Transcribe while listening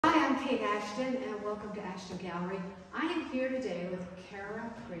Ashton, and welcome to Ashton Gallery. I am here today with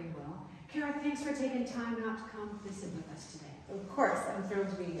Kara Greenwell. Kara, thanks for taking time out to come visit with us today. Of course, I'm thrilled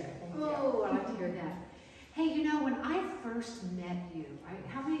to be here. Thank you. Oh, I like to hear that. Hey, you know, when I first met you,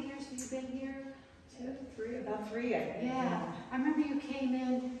 how many years have you been here? 2, 3, about 3, I think. Yeah, I remember you came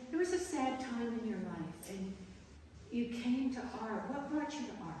in. There was a sad time in your life, and you came to art. What brought you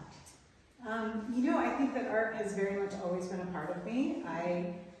to art? You know, I think that art has very much always been a part of me.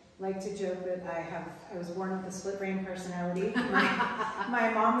 I like to joke that I was born with a split brain personality. My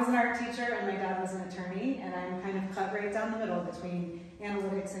mom was an art teacher and my dad was an attorney, and I'm kind of cut right down the middle between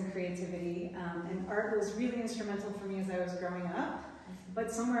analytics and creativity. And art was really instrumental for me as I was growing up.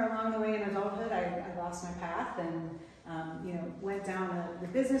 But somewhere along the way in adulthood, I lost my path and you know, went down the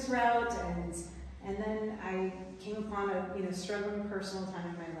business route, and then I came upon a struggling personal time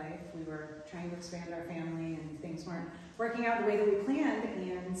in my life. We were trying to expand our family and things weren't working out the way that we planned,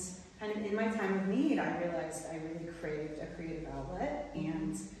 and kind of in my time of need, I realized I really craved a creative outlet,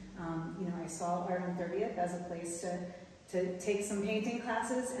 and you know, I saw Art on 30th as a place to take some painting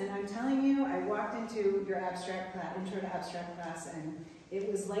classes, and I'm telling you, I walked into your abstract class, intro to abstract class, and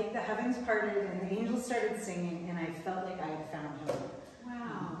it was like the heavens parted and the angels started singing, and I felt like I had found home.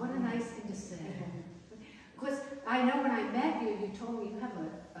 Wow, what a nice thing to say. Because I know when I met you, you told me you have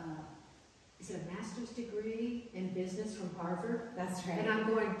is it a master's degree in business from Harvard? That's right. And I'm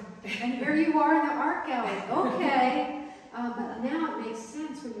going, and here you are in the art gallery. Okay. But now it makes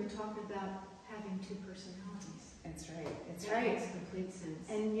sense when you're talking about having two personalities. That's right. It's that right. Makes complete sense.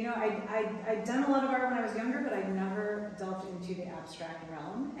 And you know, I'd done a lot of art when I was younger, but I never delved into the abstract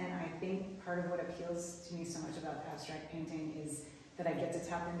realm. And I think part of what appeals to me so much about abstract painting is that I get to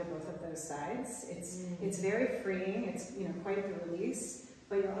tap into both of those sides. It's very freeing. It's quite the release,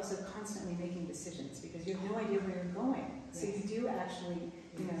 but you're also constantly making decisions because you have no idea where you're going. Yes. So you do actually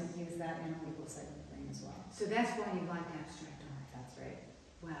use that analytical side of the brain as well. So that's why you like abstract art. That's right.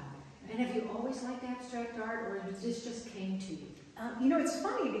 Wow. And have you always liked abstract art, or this just came to you? You know, it's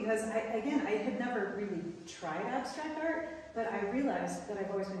funny because I had never really tried abstract art, but I realized that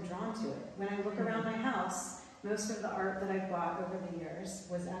I've always been drawn to it. When I look around my house, most of the art that I've bought over the years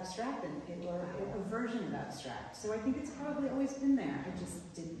was abstract or a version of abstract. So I think it's probably always been there. I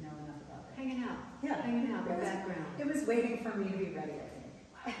just didn't know enough about it. Hanging out. Yeah. Hanging out in the background. It was waiting for me to be ready,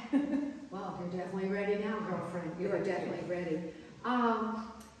 I think. Well, you're definitely ready now, girlfriend. You are definitely ready.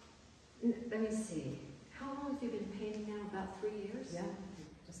 Let me see. How long have you been painting now? About 3 years? Yeah,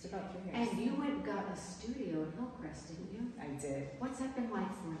 just about 3 years. And you went and got a studio in Hillcrest, didn't you? I did. What's that been like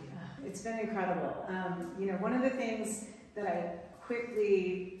for you? It's been incredible. You know, one of the things that I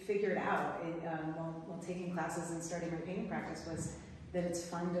quickly figured out while taking classes and starting my painting practice was that it's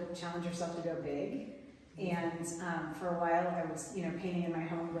fun to challenge yourself to go big. And for a while, I was, painting in my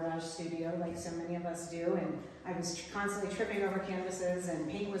home garage studio, like so many of us do, and I was constantly tripping over canvases, and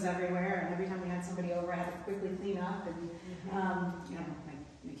paint was everywhere. And every time we had somebody over, I had to quickly clean up. And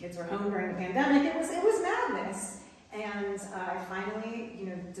my kids were home during the pandemic. It was madness. And I finally,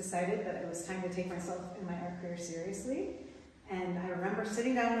 decided that it was time to take myself and my art career seriously. And I remember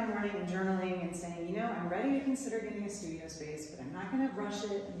sitting down one morning and journaling and saying, I'm ready to consider getting a studio space, but I'm not going to rush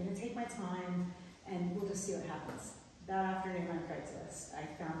it. I'm going to take my time, and we'll just see what happens. That afternoon on Craigslist, I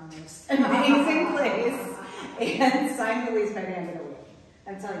found the most amazing place and signed the lease by the end of the week.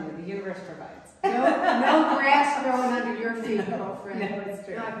 I'm telling you, the universe provides. No grass growing under your feet, girlfriend. No, it's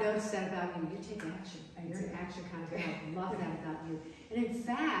true. No, I've noticed that about you. You take action. You're an action kind of girl. I love that about you. And in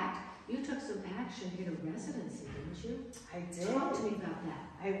fact, you took some action to get a residency, didn't you? I did. Talk to me about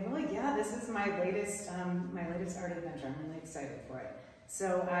that. Yeah, this is my latest art adventure. I'm really excited for it.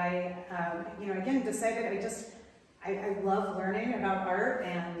 So I, again, decided I love learning about art,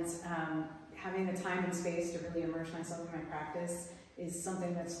 and having the time and space to really immerse myself in my practice is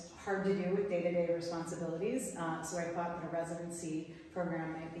something that's hard to do with day-to-day responsibilities. So I thought that a residency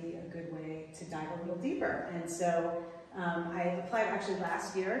program might be a good way to dive a little deeper. And so I applied actually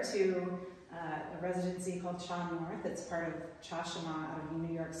last year to a residency called Cha North. It's part of Cha Shema out of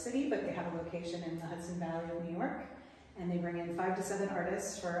New York City, but they have a location in the Hudson Valley of New York. And they bring in 5 to 7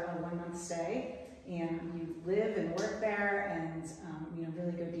 artists for a 1-month stay. And you live and work there and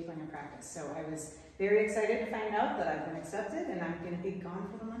really go deep on your practice. So I was very excited to find out that I've been accepted, and I'm going to be gone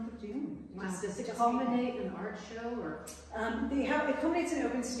for the month of June. Wow. Does it culminate in an art show, or? It culminates in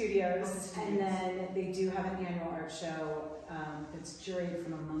open studios, and then they do have an annual art show that's juried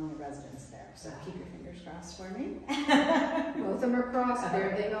from among the residents there. So keep your fingers crossed for me. Both of them are crossed.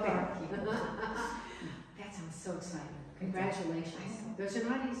 There they are. That sounds so exciting. Congratulations. Those are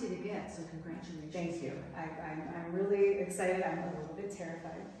not easy to get, so congratulations. Thank you. I'm really excited. I'm a little bit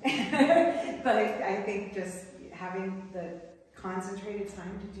terrified. But I think just having the concentrated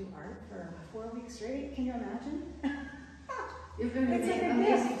time to do art for 4 weeks straight, can you imagine? You're going to It's make like a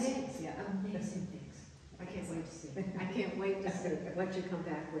amazing gift. things. Yeah, amazing things. I can't wait to see. I can't wait to see what you come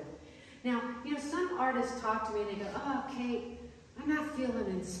back with. Now, you know, some artists talk to me and they go, "Oh, Kate, I'm not feeling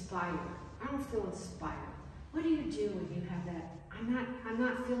inspired. I don't feel inspired." What do you do when you have that? I'm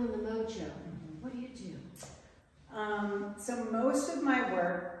not feeling the mojo. What do you do? So most of my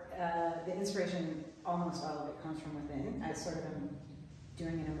work, the inspiration, almost all of it comes from within. I sort of am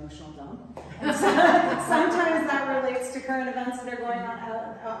doing an emotional dump. And so, sometimes that relates to current events that are going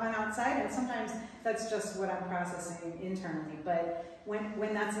on outside, and sometimes that's just what I'm processing internally. But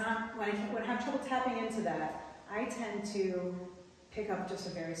when that's not, when I have trouble tapping into that, I tend to pick up just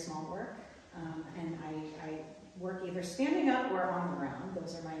a very small work, and I work either standing up or on the ground.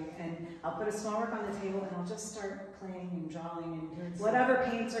 Those are and I'll put a small work on the table and I'll just start playing and drawing and whatever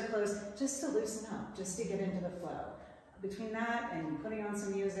paints are close, just to loosen up, just to get into the flow. Between that and putting on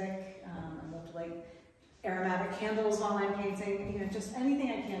some music, I love to light aromatic candles while I'm painting, you know, just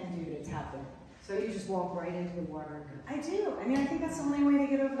anything I can do to tap in. So you just walk right into the water and go. I do. I mean, I think that's the only way to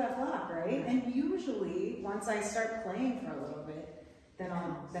get over that block, right? And usually, once I start playing for a little bit, then it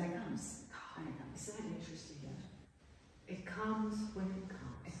comes. Then it comes. Isn't that interesting? It comes when it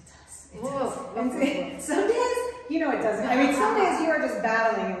comes. It does. It Whoa. does. And some days, you know, it doesn't. I mean, some days you are just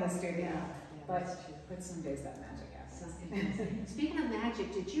battling in the studio. Yeah, but some days that magic happens. Speaking of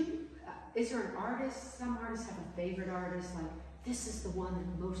magic, did you? Is there an artist? Some artists have a favorite artist. Like, this is the one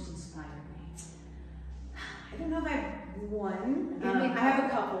that most inspired me. I don't know if I have one. I have a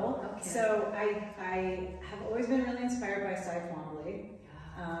couple. Okay. So I have always been really inspired by Cy Twombly.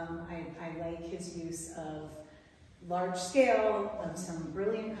 I like his use of large scale, of some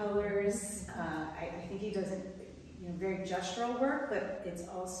brilliant colors. I think he does very gestural work, but it's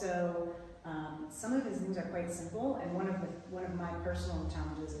also some of his things are quite simple. And one of my personal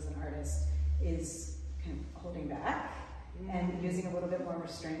challenges as an artist is kind of holding back and using a little bit more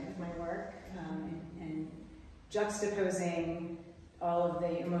restraint with my work, and juxtaposing all of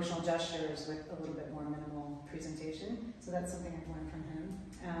the emotional gestures with a little bit more minimal presentation. So that's something I've learned from him.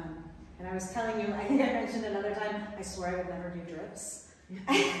 And I was telling you, I think I mentioned another time, I swore I would never do drips.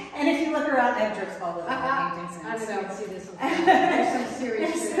 And if you look around, I have drips all over my paintings now. I didn't see this one. There's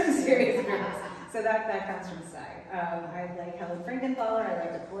some serious drips. So that comes from Cy. I like Helen Frankenthaler. I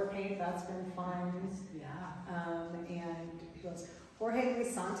like to pour paint. That's been fun. Yeah. And who else? Jorge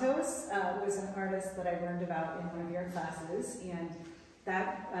Luis Santos was an artist that I learned about in one of your classes, and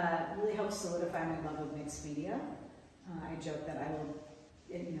that really helped solidify my love of mixed media. I joke that I will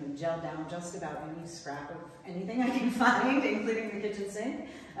gel down just about any scrap of anything I can find, including the kitchen sink.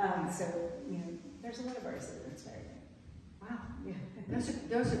 So, there's a lot of artists that inspire me. Wow. Yeah.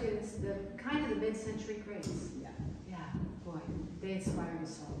 Those are the kind of the mid-century greats. Yeah. Yeah. Boy, they inspire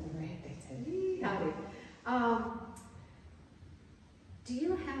us all. Right, they did. Howdy. Do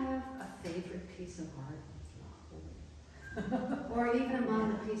you have a favorite piece of art? Or even among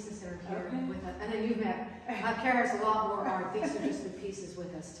the pieces that are here with us? I know you've met, Kara has a lot more art. These are just the pieces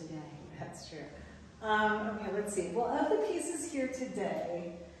with us today. That's true. Okay, let's see. Well, of the pieces here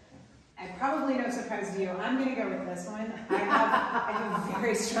today, I probably, no surprise to you, I'm going to go with this one. I have a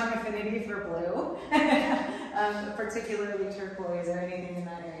very strong affinity for blue, particularly turquoise or anything in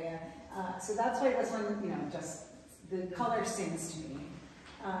that area. So that's why this one, just the color sings to me.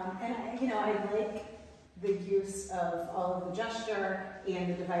 And I like the use of all of the gesture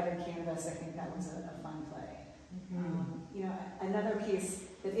and the divided canvas. I think that was a fun play. Another piece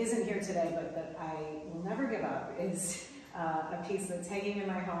that isn't here today, but that I will never give up, is a piece that's hanging in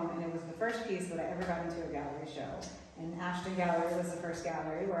my home, and it was the first piece that I ever got into a gallery show. And Ashton Gallery was the first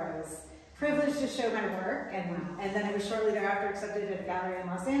gallery where I was privileged to show my work, and then it was shortly thereafter accepted at a gallery in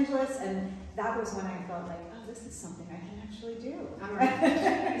Los Angeles, and that was when I felt like, oh, this is something I can actually do.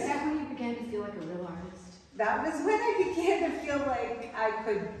 Is that when you began to feel like a real artist? That was when I began to feel like I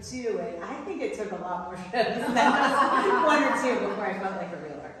could do it. I think it took a lot more shows than just one or two before I felt like a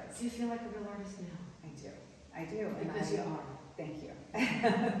real artist. Do you feel like a real artist now? I do. Because you are. Thank you.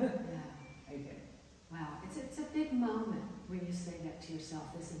 Yeah. I do. Wow, it's a big moment when you say that to yourself,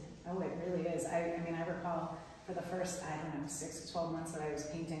 isn't it? Oh, it really is. I recall for the first, 6 to 12 months that I was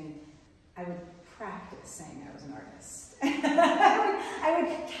painting, I would practice saying I was an artist. I would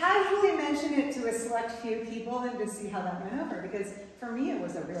casually mention it to a select few people and to see how that went over, because for me it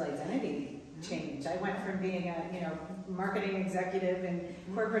was a real identity change. I went from being a marketing executive in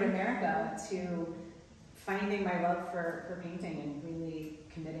corporate America to finding my love for painting and really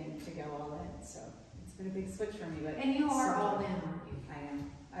committing to go all in. So it's been a big switch for me. But and you are all in, aren't you? I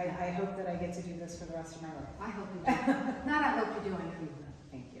am. I hope that I get to do this for the rest of my life. I hope you do. Not I hope you do, I know you will.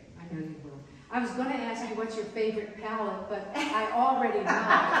 Thank you. I know you will. I was going to ask you what's your favorite palette, but I already know.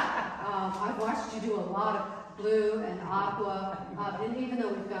 I've watched you do a lot of blue and aqua, and even though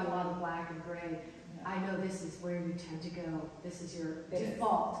we've got a lot of black and gray, I know this is where you tend to go. This is your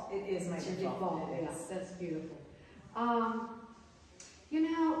default. It is my default. It is. Yes, that's beautiful. You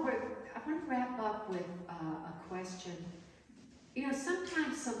know, I want to wrap up with a question. You know,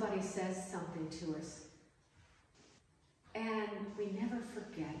 sometimes somebody says something to us, and we never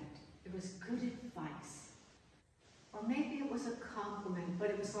forget it. It was good advice. Or maybe it was a compliment, but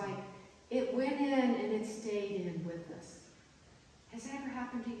it was like, it went in and it stayed in with us. Has that ever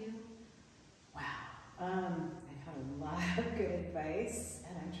happened to you? Wow. I've had a lot of good advice,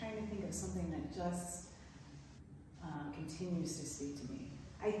 and I'm trying to think of something that just continues to speak to me.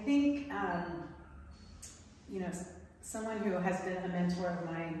 I think, you know, someone who has been a mentor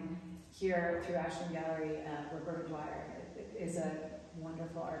of mine here through Ashton Gallery, Roberta Dwyer, is a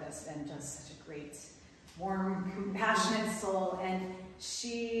wonderful artist and just such a great, warm, compassionate soul. And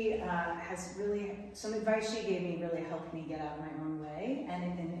she has really, some advice she gave me really helped me get out of my own way.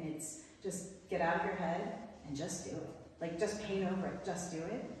 And it's just get out of your head and just do it. Like, just paint over it, just do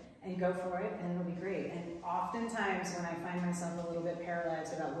it and go for it, and it'll be great. And oftentimes when I find myself a little bit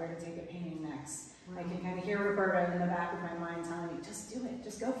paralyzed about where to take a painting next, I can kind of hear Roberta in the back of my mind telling me, just do it,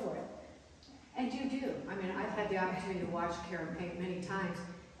 just go for it. And you do. I mean, I've had the opportunity to watch Karen paint many times,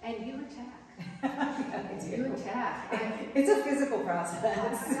 and you attack. You attack. It's a physical process.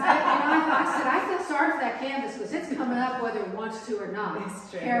 I said, I feel sorry for that canvas because it's coming up whether it wants to or not.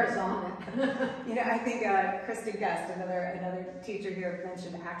 It's true. Hair's on it. You know, I think Kristen Guest, another teacher here,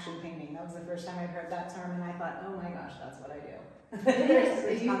 mentioned action painting. That was the first time I'd heard that term, and I thought, oh my gosh, that's what I do. It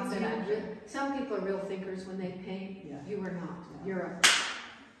is. Some people are real thinkers when they paint. Yeah. You are not. No. You're a,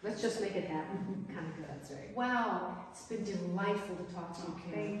 let's just make it happen kind of good. That's right. Wow, it's been delightful to talk to you,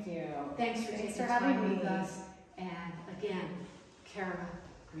 Karen. Thank you. Thanks for taking having time me with us. And again, Kara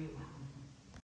Greenwell.